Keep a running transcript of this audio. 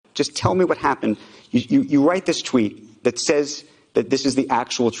Just tell me what happened. You write this tweet that says that this is the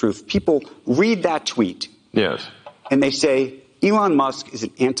actual truth. People read that tweet. Yes. And they say, Elon Musk is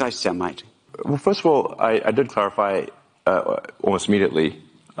an anti-Semite. Well, first of all, I did clarify almost immediately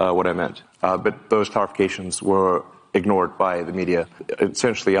what I meant. But those clarifications were ignored by the media.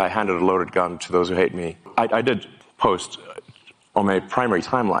 Essentially, I handed a loaded gun to those who hate me. I did post on my primary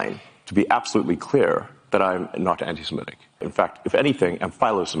timeline to be absolutely clear that I'm not anti-Semitic. In fact, if anything, I'm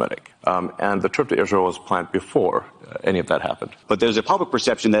philo-Semitic. And the trip to Israel was planned before any of that happened. But there's a public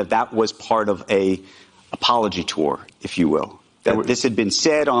perception that that was part of a apology tour, if you will. That this had been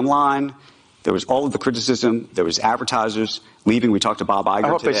said online. There was all of the criticism. There was advertisers leaving. We talked to Bob Iger today.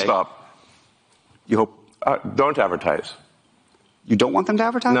 I hope they stop. You hope? Don't advertise. You don't want them to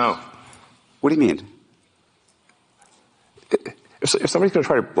advertise? No. What do you mean? If somebody's going to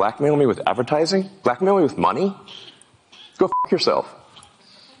try to blackmail me with advertising, blackmail me with money, go f*** yourself.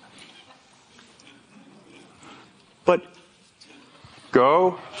 But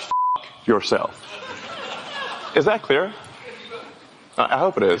go f*** yourself. Is that clear? I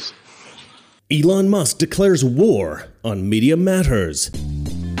hope it is. Elon Musk declares war on Media Matters.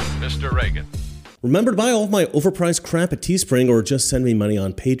 Mr. Reagan. Remember to buy all of my overpriced crap at Teespring or just send me money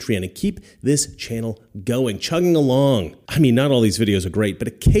on Patreon and keep this channel going, chugging along. I mean, not all these videos are great, but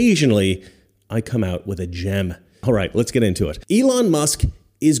occasionally I come out with a gem. All right, let's get into it. Elon Musk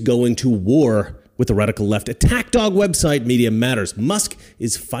is going to war with the radical left attack dog website Media Matters. Musk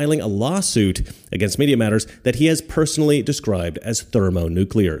is filing a lawsuit against Media Matters that he has personally described as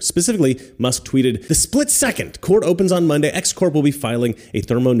thermonuclear. Specifically, Musk tweeted, "The split second court opens on Monday. X Corp will be filing a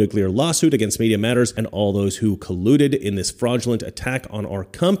thermonuclear lawsuit against Media Matters and all those who colluded in this fraudulent attack on our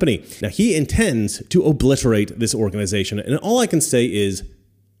company." Now, he intends to obliterate this organization, and all I can say is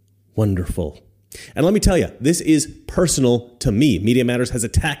wonderful. And let me tell you, this is personal to me. Media Matters has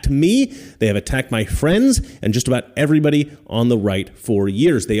attacked me. They have attacked my friends and just about everybody on the right for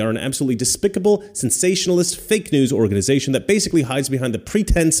years. They are an absolutely despicable, sensationalist, fake news organization that basically hides behind the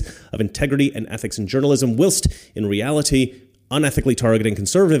pretense of integrity and ethics in journalism, whilst in reality, unethically targeting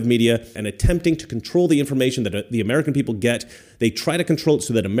conservative media and attempting to control the information that the American people get. They try to control it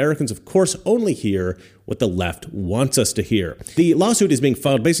so that Americans, of course, only hear what the left wants us to hear. The lawsuit is being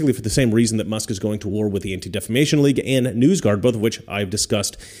filed basically for the same reason that Musk is going to war with the Anti-Defamation League and NewsGuard, both of which I've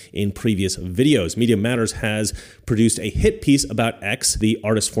discussed in previous videos. Media Matters has produced a hit piece about X, the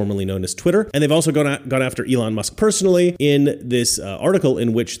artist formerly known as Twitter, and they've also gone after Elon Musk personally in this article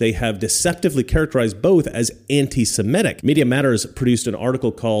in which they have deceptively characterized both as anti-Semitic. Media Matters produced an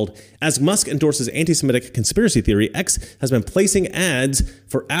article called "As Musk Endorses Anti-Semitic Conspiracy Theory, X has been placing ads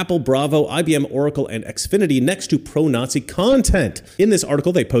for Apple, Bravo, IBM, Oracle, and Xfinity next to pro-Nazi content." In this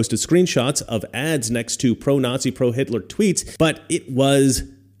article, they posted screenshots of ads next to pro-Nazi, pro-Hitler tweets, but it was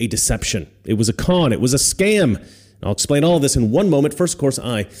a deception. It was a con. It was a scam. I'll explain all of this in one moment. First, of course,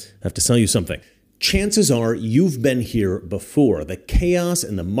 I have to sell you something. Chances are you've been here before. The chaos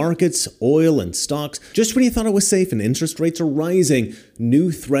in the markets, oil and stocks. Just when you thought it was safe and interest rates are rising,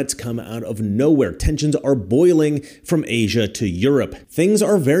 new threats come out of nowhere. Tensions are boiling from Asia to Europe. Things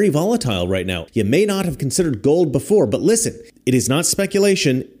are very volatile right now. You may not have considered gold before, but listen, it is not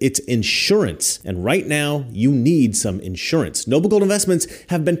speculation, it's insurance. And right now, you need some insurance. Noble Gold Investments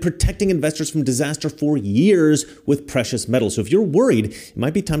have been protecting investors from disaster for years with precious metals. So if you're worried, it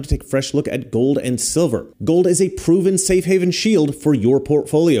might be time to take a fresh look at gold and silver. Gold is a proven safe haven shield for your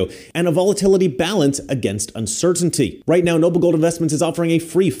portfolio and a volatility balance against uncertainty. Right now, Noble Gold Investments is offering a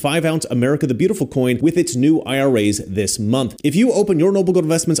free 5-ounce America the Beautiful coin with its new IRAs this month. If you open your Noble Gold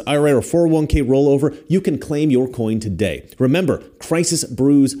Investments IRA or 401k rollover, you can claim your coin today. Remember, crisis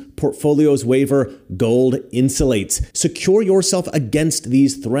brews, portfolios waver, gold insulates. Secure yourself against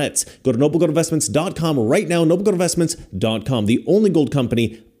these threats. Go to noblegoldinvestments.com right now, noblegoldinvestments.com, the only gold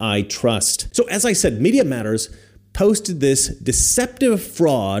company I trust. So as I said, Media Matters posted this deceptive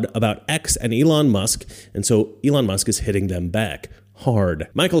fraud about X and Elon Musk, and so Elon Musk is hitting them back hard.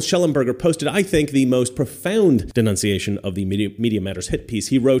 Michael Schellenberger posted, I think, the most profound denunciation of the Media Matters hit piece.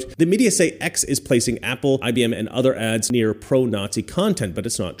 He wrote, "The media say X is placing Apple, IBM, and other ads near pro-Nazi content, but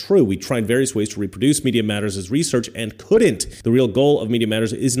it's not true. We tried various ways to reproduce Media Matters' research and couldn't. The real goal of Media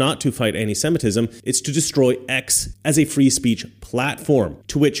Matters is not to fight anti-Semitism, it's to destroy X as a free speech platform."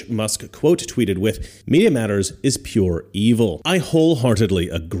 To which Musk quote tweeted with, "Media Matters is pure evil." I wholeheartedly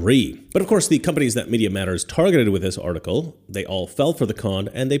agree. But of course, the companies that Media Matters targeted with this article, they all fell for the con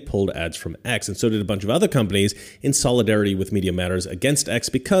and they pulled ads from X. And so did a bunch of other companies in solidarity with Media Matters against X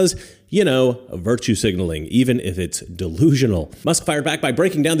because, virtue signaling, even if it's delusional. Musk fired back by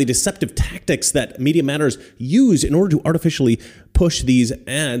breaking down the deceptive tactics that Media Matters use in order to artificially push these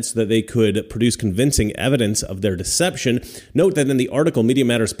ads so that they could produce convincing evidence of their deception. Note that in the article Media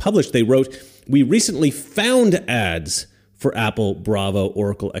Matters published, they wrote, "We recently found ads for Apple, Bravo,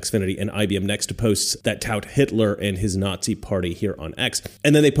 Oracle, Xfinity, and IBM next to posts that tout Hitler and his Nazi party here on X."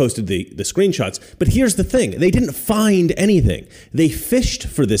 And then they posted the screenshots. But here's the thing. They didn't find anything. They fished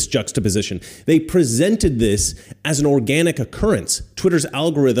for this juxtaposition. They presented this as an organic occurrence. Twitter's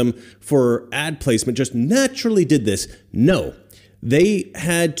algorithm for ad placement just naturally did this. No. They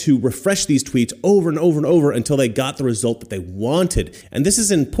had to refresh these tweets over and over and over until they got the result that they wanted. And this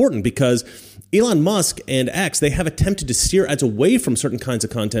is important because Elon Musk and X, they have attempted to steer ads away from certain kinds of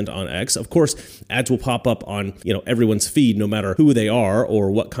content on X. Of course, ads will pop up on, everyone's feed, no matter who they are or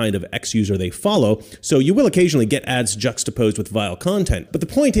what kind of X user they follow. So you will occasionally get ads juxtaposed with vile content. But the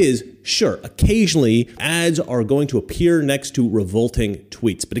point is, sure, occasionally ads are going to appear next to revolting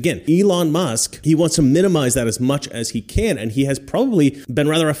tweets. But again, Elon Musk, he wants to minimize that as much as he can, and he has probably been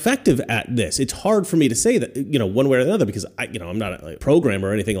rather effective at this. It's hard for me to say that, one way or another, because I'm not a programmer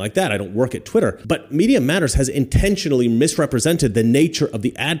or anything like that. I don't work at Twitter. But Media Matters has intentionally misrepresented the nature of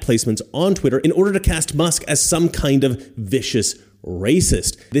the ad placements on Twitter in order to cast Musk as some kind of vicious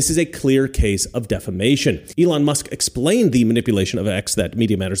racist. This is a clear case of defamation. Elon Musk explained the manipulation of X that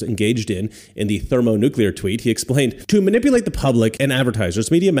Media Matters engaged in the thermonuclear tweet. He explained, "To manipulate the public and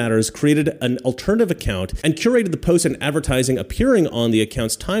advertisers, Media Matters created an alternative account and curated the posts and advertising appearing on the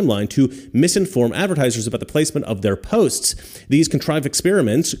account's timeline to misinform advertisers about the placement of their posts. These contrived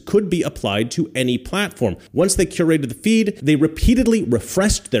experiments could be applied to any platform. Once they curated the feed, they repeatedly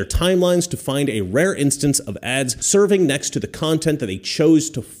refreshed their timelines to find a rare instance of ads serving next to the content that they chose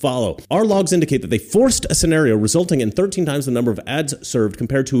to follow. Our logs indicate that they forced a scenario resulting in 13 times the number of ads served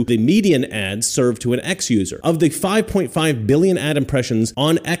compared to the median ads served to an X user. Of the 5.5 billion ad impressions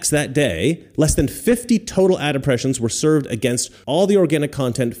on X that day, less than 50 total ad impressions were served against all the organic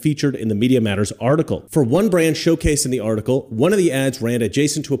content featured in the Media Matters article. For one brand showcased in the article, one of the ads ran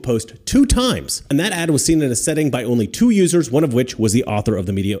adjacent to a post 2 times, and that ad was seen in a setting by only 2 users, one of which was the author of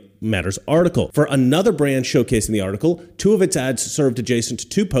the Media Matters article. For another brand showcased in the article, 2 of its ads served adjacent to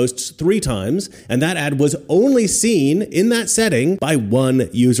 2 posts 3 times, and that ad was only seen in that setting by 1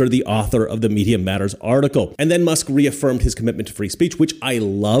 user, the author of the Media Matters article." And then Musk reaffirmed his commitment to free speech, which I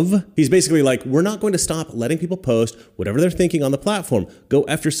love. He's basically like, we're not going to stop letting people post whatever they're thinking on the platform. Go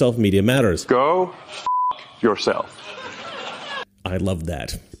F yourself, Media Matters. Go yourself. I love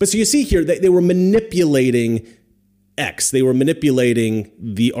that. But so you see here, they were manipulating X. They were manipulating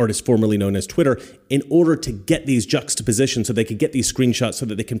the artist formerly known as Twitter in order to get these juxtapositions so they could get these screenshots so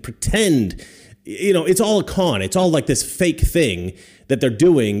that they can pretend, it's all a con. It's all like this fake thing that they're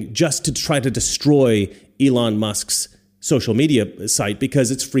doing just to try to destroy Elon Musk's social media site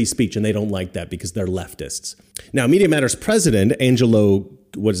because it's free speech and they don't like that because they're leftists. Now, Media Matters president, Angelo,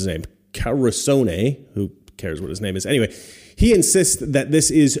 what's his name? Carusone, who cares what his name is? Anyway, he insists that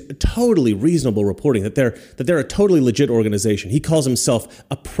this is totally reasonable reporting, that they're a totally legit organization. He calls himself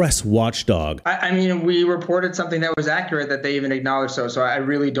a press watchdog. I mean, we reported something that was accurate that they even acknowledged so I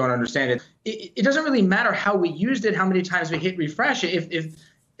really don't understand it. It doesn't really matter how we used it, how many times we hit refresh. If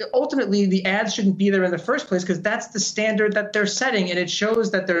ultimately the ads shouldn't be there in the first place because that's the standard that they're setting, and it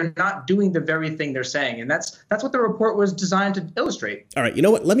shows that they're not doing the very thing they're saying. And that's what the report was designed to illustrate. All right, you know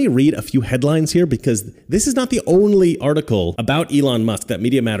what? Let me read a few headlines here because this is not the only article about Elon Musk that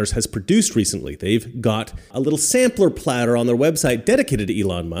Media Matters has produced recently. They've got a little sampler platter on their website dedicated to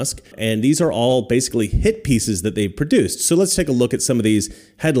Elon Musk, and these are all basically hit pieces that they've produced. So let's take a look at some of these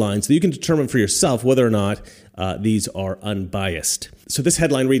headlines so you can determine for yourself whether or not these are unbiased. So this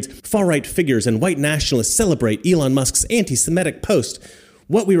headline reads, "Far-right figures and white nationalists celebrate Elon Musk's anti-Semitic post.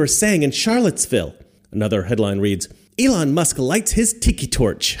 What we were saying in Charlottesville." Another headline reads, "Elon Musk lights his tiki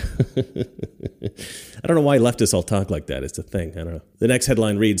torch." I don't know why leftists all talk like that. It's a thing. I don't know. The next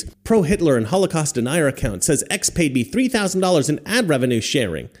headline reads, "Pro-Hitler and Holocaust denier account says X paid me $3,000 in ad revenue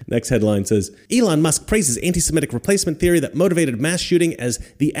sharing." Next headline says, "Elon Musk praises anti-Semitic replacement theory that motivated mass shooting as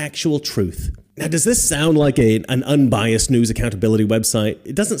the actual truth." Now, does this sound like an unbiased news accountability website?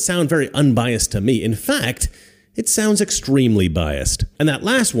 It doesn't sound very unbiased to me. In fact, It sounds extremely biased. And that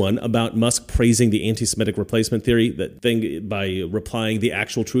last one about Musk praising the anti-Semitic replacement theory, that thing by replying the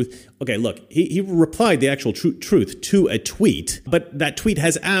actual truth. Okay, look, he replied the actual truth to a tweet, but that tweet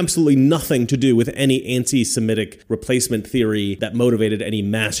has absolutely nothing to do with any anti-Semitic replacement theory that motivated any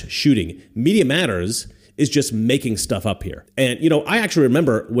mass shooting. Media Matters is just making stuff up here. And, I actually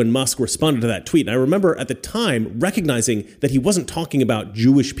remember when Musk responded to that tweet, and I remember at the time recognizing that he wasn't talking about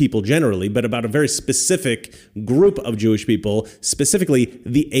Jewish people generally, but about a very specific group of Jewish people, specifically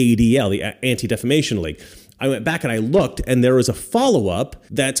the ADL, the Anti-Defamation League. I went back and I looked, and there was a follow-up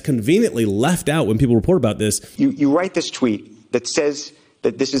that's conveniently left out when people report about this. You write this tweet that says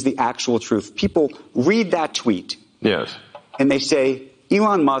that this is the actual truth. People read that tweet. Yes. And they say,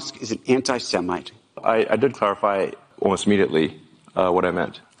 Elon Musk is an anti-Semite. I did clarify almost immediately what I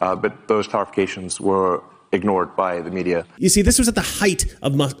meant, but those clarifications were ignored by the media. You see, this was at the height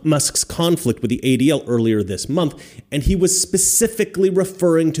of Musk's conflict with the ADL earlier this month, and he was specifically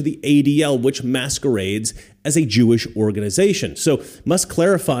referring to the ADL, which masquerades as a Jewish organization. So Musk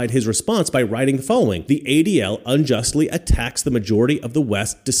clarified his response by writing the following: the ADL unjustly attacks the majority of the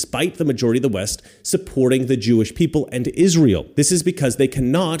West, despite the majority of the West supporting the Jewish people and Israel. This is because they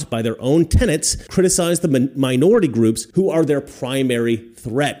cannot, by their own tenets, criticize the minority groups who are their primary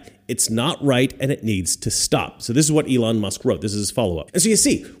threat. It's not right, and it needs to stop. So this is what Elon Musk wrote. This is his follow-up. And so you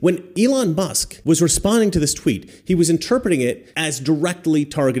see, when Elon Musk was responding to this tweet, he was interpreting it as directly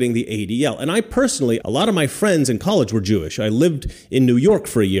targeting the ADL. And I personally, a lot of my friends in college were Jewish. I lived in New York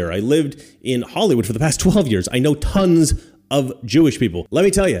for a year. I lived in Hollywood for the past 12 years. I know tons of Jewish people. Let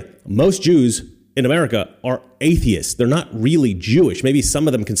me tell you, most Jews in America are atheists. They're not really Jewish. Maybe some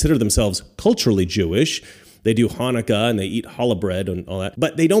of them consider themselves culturally Jewish. They do Hanukkah and they eat challah bread and all that,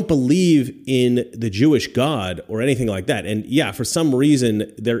 but they don't believe in the Jewish God or anything like that. And yeah, for some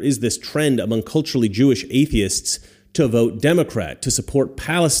reason, there is this trend among culturally Jewish atheists to vote Democrat, to support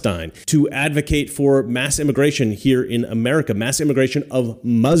Palestine, to advocate for mass immigration here in America, mass immigration of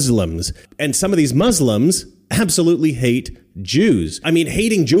Muslims. And some of these Muslims absolutely hate Jews. I mean,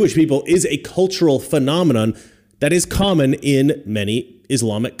 hating Jewish people is a cultural phenomenon that is common in many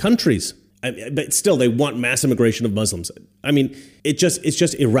Islamic countries. But still, they want mass immigration of Muslims. I mean, it's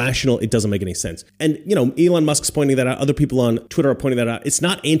just irrational. It doesn't make any sense. And, Elon Musk's pointing that out. Other people on Twitter are pointing that out. It's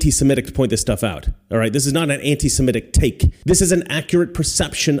not anti-Semitic to point this stuff out. All right. This is not an anti-Semitic take. This is an accurate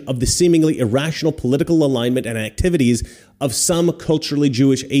perception of the seemingly irrational political alignment and activities of some culturally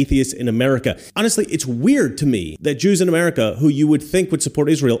Jewish atheists in America. Honestly, it's weird to me that Jews in America, who you would think would support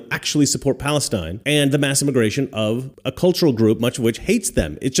Israel, actually support Palestine and the mass immigration of a cultural group, much of which hates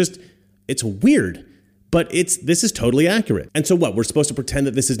them. It's weird, but this is totally accurate. And so what? We're supposed to pretend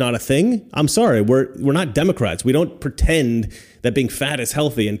that this is not a thing? I'm sorry, we're not Democrats. We don't pretend that being fat is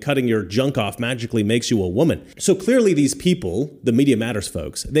healthy and cutting your junk off magically makes you a woman. So clearly these people, the Media Matters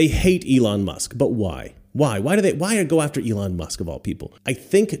folks, they hate Elon Musk. But why? Why go after Elon Musk of all people? I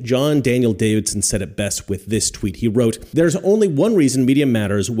think John Daniel Davidson said it best with this tweet. He wrote, "There's only one reason Media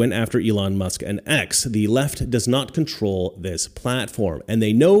Matters went after Elon Musk and X. The left does not control this platform, and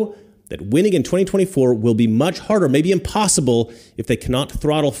they know that winning in 2024 will be much harder, maybe impossible, if they cannot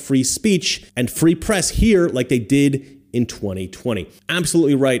throttle free speech and free press here like they did in 2020.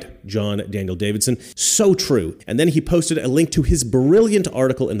 Absolutely right, John Daniel Davidson. So true. And then he posted a link to his brilliant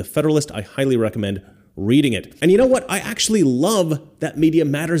article in The Federalist. I highly recommend reading it. And you know what? I actually love that Media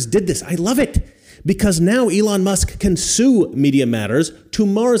Matters did this. I love it. Because now Elon Musk can sue Media Matters to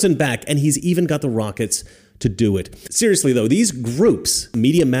Mars and back, and he's even got the rockets to do it. Seriously, though, these groups,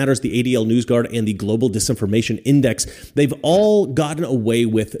 Media Matters, the ADL NewsGuard, and the Global Disinformation Index, they've all gotten away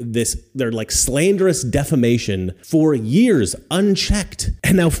with this, their slanderous defamation for years, unchecked.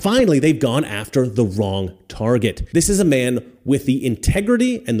 And now finally, they've gone after the wrong target. This is a man with the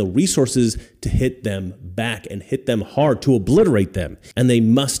integrity and the resources to hit them back and hit them hard, to obliterate them. And they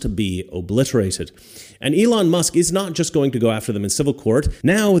must be obliterated. And Elon Musk is not just going to go after them in civil court.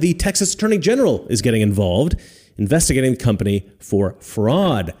 Now the Texas Attorney General is getting involved, investigating the company for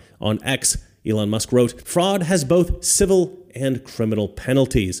fraud. On X, Elon Musk wrote, "Fraud has both civil and criminal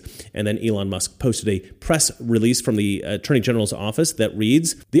penalties." And then Elon Musk posted a press release from the Attorney General's office that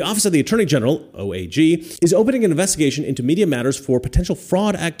reads, "The Office of the Attorney General, OAG, is opening an investigation into Media Matters for potential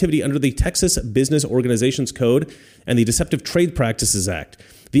fraud activity under the Texas Business Organizations Code and the Deceptive Trade Practices Act.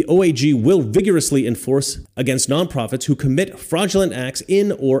 The OAG will vigorously enforce against nonprofits who commit fraudulent acts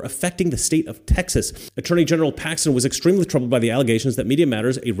in or affecting the state of Texas. Attorney General Paxton was extremely troubled by the allegations that Media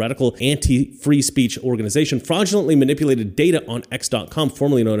Matters, a radical anti-free speech organization, fraudulently manipulated data on X.com,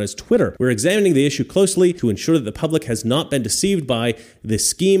 formerly known as Twitter. We're examining the issue closely to ensure that the public has not been deceived by this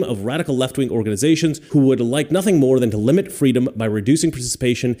scheme of radical left-wing organizations who would like nothing more than to limit freedom by reducing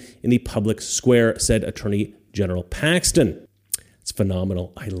participation in the public square, said Attorney General Paxton. It's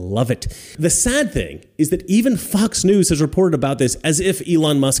phenomenal. I love it. The sad thing is that even Fox News has reported about this as if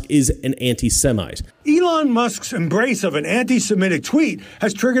Elon Musk is an anti-Semite. Elon Musk's embrace of an anti-Semitic tweet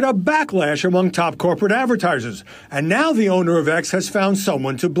has triggered a backlash among top corporate advertisers, and now the owner of X has found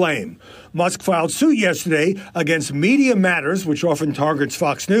someone to blame. Musk filed suit yesterday against Media Matters, which often targets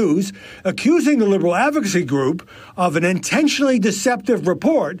Fox News, accusing the liberal advocacy group of an intentionally deceptive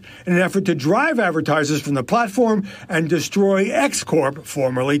report in an effort to drive advertisers from the platform and destroy X Corp,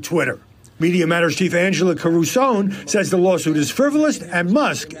 formerly Twitter. Media Matters chief Angela Caruso says the lawsuit is frivolous and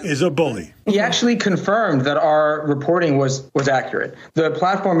Musk is a bully. He actually confirmed that our reporting was accurate. The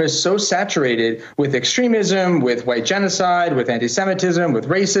platform is so saturated with extremism, with white genocide, with anti-Semitism, with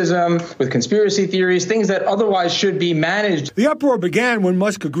racism, with conspiracy theories, things that otherwise should be managed. The uproar began when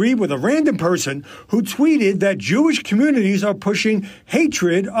Musk agreed with a random person who tweeted that Jewish communities are pushing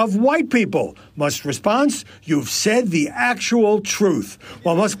hatred of white people. Musk's response, "You've said the actual truth."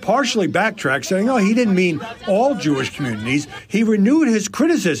 While Musk partially backtracked, saying, he didn't mean all Jewish communities, he renewed his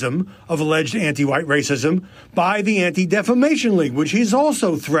criticism of alleged anti-white racism by the Anti-Defamation League, which he's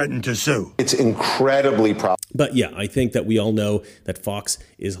also threatened to sue. It's incredibly problematic. But yeah, I think that we all know that Fox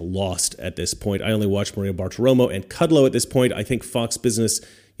is lost at this point. I only watch Maria Bartiromo and Kudlow at this point. I think Fox Business,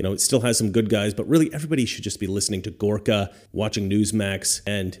 it still has some good guys, but really everybody should just be listening to Gorka, watching Newsmax,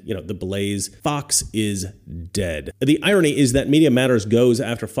 and, The Blaze. Fox is dead. The irony is that Media Matters goes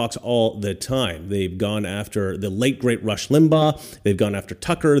after Fox all the time. They've gone after the late, great Rush Limbaugh. They've gone after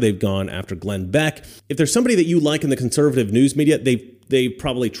Tucker. They've gone after Glenn Beck. If there's somebody that you like in the conservative news media, they've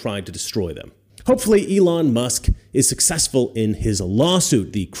probably tried to destroy them. Hopefully, Elon Musk is successful in his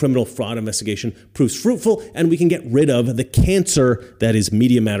lawsuit. The criminal fraud investigation proves fruitful, and we can get rid of the cancer that is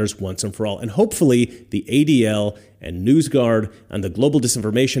Media Matters once and for all. And hopefully, the ADL and NewsGuard and the Global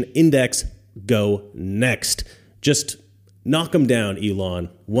Disinformation Index go next. Just knock them down, Elon.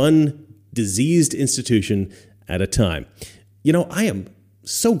 One diseased institution at a time. I am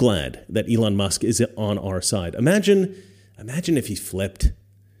so glad that Elon Musk is on our side. Imagine if he flipped.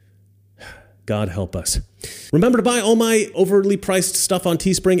 God help us. Remember to buy all my overly priced stuff on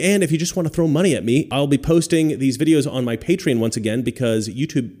Teespring, and if you just want to throw money at me, I'll be posting these videos on my Patreon once again because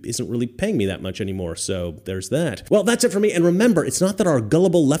YouTube isn't really paying me that much anymore, so there's that. Well, that's it for me, and remember, it's not that our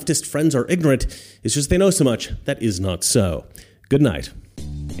gullible leftist friends are ignorant, it's just they know so much. That is not so. Good night.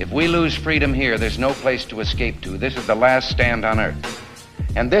 If we lose freedom here, there's no place to escape to. This is the last stand on earth.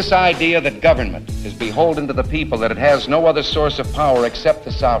 And this idea that government is beholden to the people, that it has no other source of power except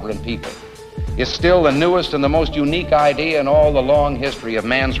the sovereign people, is still the newest and the most unique idea in all the long history of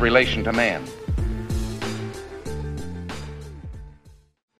man's relation to man.